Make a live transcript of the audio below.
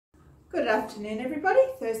Good afternoon everybody,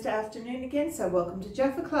 Thursday afternoon again, so welcome to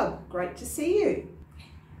JAFFA Club. Great to see you.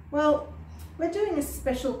 Well, we're doing a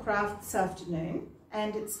special craft this afternoon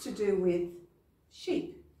and it's to do with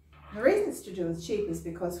sheep. And the reason it's to do with sheep is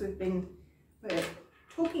because we're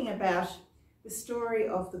talking about the story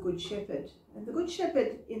of the Good Shepherd. And the Good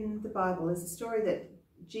Shepherd in the Bible is a story that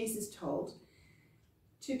Jesus told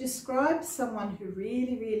to describe someone who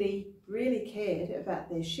really cared about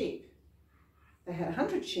their sheep. They had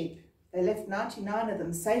 100 sheep. They left 99 of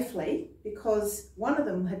them safely because one of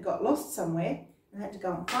them had got lost somewhere and had to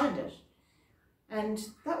go and find it. And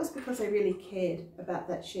that was because they really cared about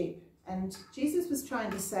that sheep. And Jesus was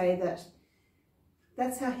trying to say that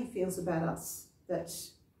that's how he feels about us, that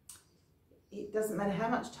it doesn't matter how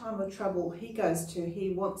much time or trouble he goes to,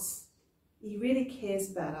 he really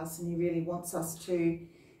cares about us and he really wants us to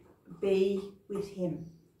be with him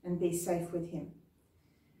and be safe with him.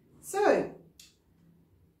 So,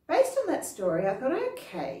 based on that story, I thought,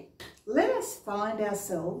 okay, let us find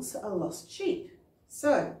ourselves a lost sheep.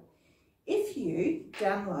 So, if you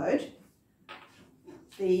download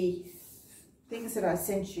the things that I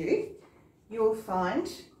sent you, you'll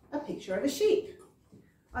find a picture of a sheep.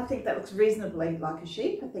 I think that looks reasonably like a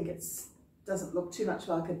sheep. I think it doesn't look too much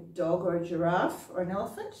like a dog or a giraffe or an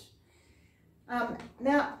elephant.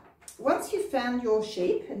 Now, once you've found your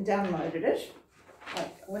sheep and downloaded it,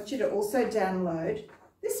 I want you to also download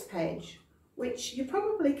this page, which you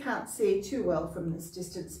probably can't see too well from this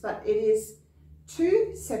distance, but it is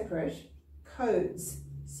 2 separate codes,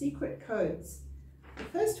 secret codes. The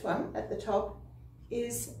first one at the top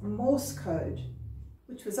is Morse code,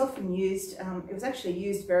 which was often used, it was actually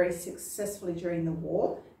used very successfully during the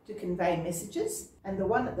war to convey messages. And the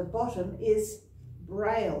one at the bottom is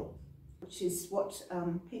Braille, which is what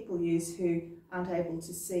people use who aren't able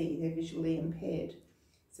to see, they're visually impaired.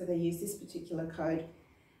 So they use this particular code.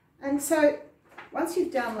 And so once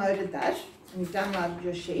you've downloaded that and you've downloaded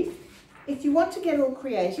your sheep, if you want to get all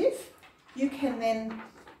creative, you can then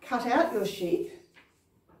cut out your sheep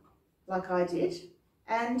like I did.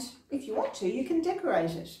 And if you want to, you can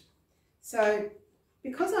decorate it. So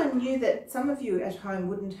because I knew that some of you at home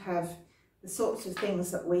wouldn't have the sorts of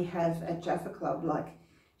things that we have at JAFFA Club, like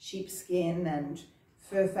sheepskin and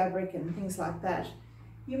fur fabric and things like that,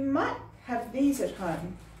 you might have these at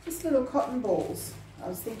home, just little cotton balls. I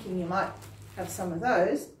was thinking you might have some of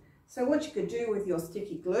those. So what you could do with your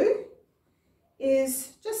sticky glue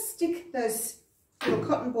is just stick those little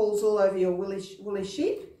cotton balls all over your woolly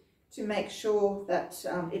sheep to make sure that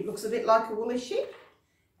it looks a bit like a woolly sheep,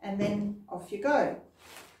 and then off you go.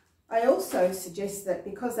 I also suggest that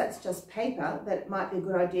because that's just paper, that it might be a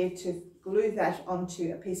good idea to glue that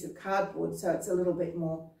onto a piece of cardboard so it's a little bit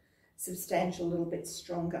more substantial, a little bit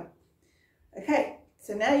stronger. Okay,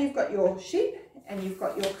 so now you've got your sheep and you've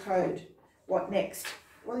got your code. What next?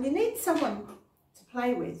 Well, you need someone to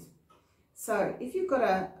play with. So if you've got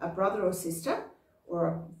a brother or sister or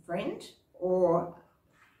a friend or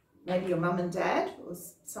maybe your mum and dad or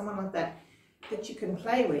someone like that that you can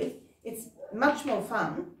play with, it's much more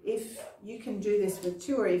fun if you can do this with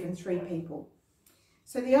 2 or even 3 people.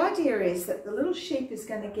 So the idea is that the little sheep is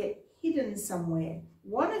going to get hidden somewhere.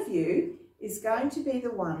 One of you is going to be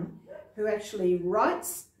the one who actually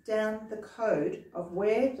writes down the code of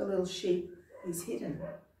where the little sheep is hidden.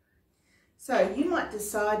 So you might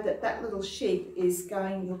decide that that little sheep is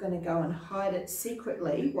you're going to go and hide it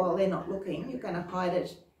secretly while they're not looking. You're going to hide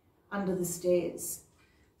it under the stairs.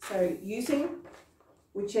 So using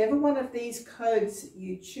whichever one of these codes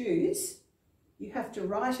you choose, you have to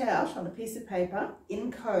write out on a piece of paper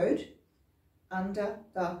in code, under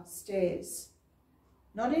the stairs.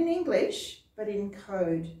 Not in English, but in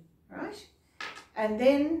code, right? And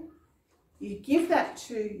then you give that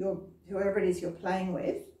to whoever it is you're playing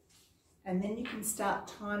with, and then you can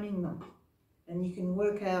start timing them. And you can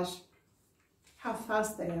work out how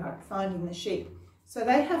fast they are at finding the sheep. So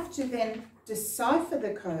they have to then decipher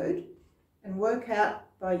the code and work out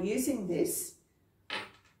by using this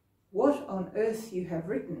what on earth you have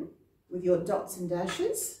written with your dots and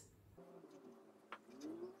dashes.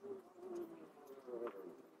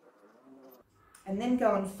 And then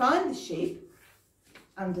go and find the sheep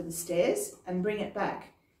under the stairs and bring it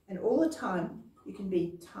back. And all the time you can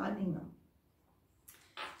be timing them.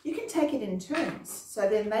 You can take it in turns, so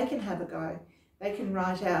then they can have a go. They can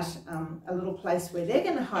write out a little place where they're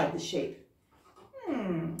going to hide the sheep.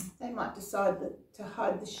 They might decide to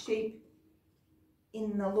hide the sheep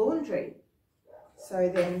in the laundry. So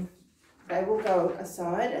then they will go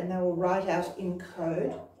aside and they will write out in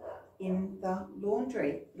code in the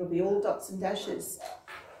laundry. It'll be all dots and dashes.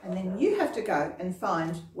 And then you have to go and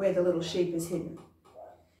find where the little sheep is hidden.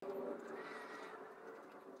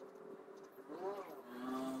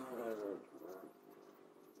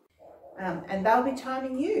 and they'll be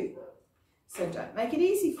timing you. So don't make it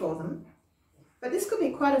easy for them. But this could be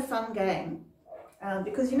quite a fun game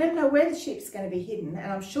because you never know where the sheep's going to be hidden,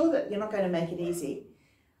 and I'm sure that you're not going to make it easy.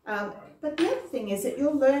 But the other thing is that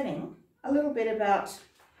you're learning a little bit about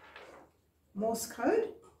Morse code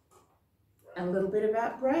and a little bit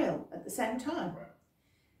about Braille at the same time,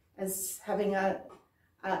 as having a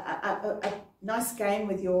nice game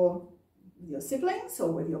with your siblings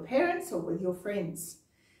or with your parents or with your friends.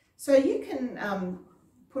 So you can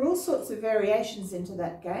put all sorts of variations into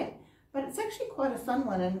that game, but it's actually quite a fun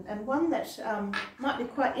one, and one that might be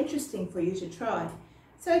quite interesting for you to try.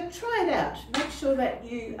 So try it out. Make sure that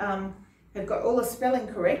you have got all the spelling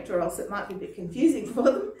correct, or else it might be a bit confusing for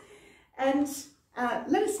them. And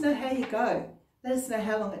let us know how you go. Let us know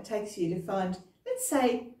how long it takes you to find, let's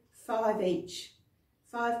say, 5 each.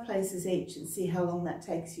 5 places each, and see how long that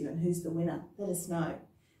takes you and who's the winner. Let us know.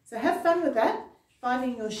 So have fun with that,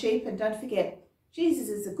 finding your sheep, and don't forget, Jesus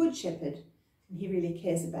is a good shepherd and he really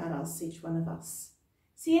cares about us, each one of us.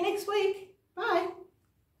 See you next week. Bye.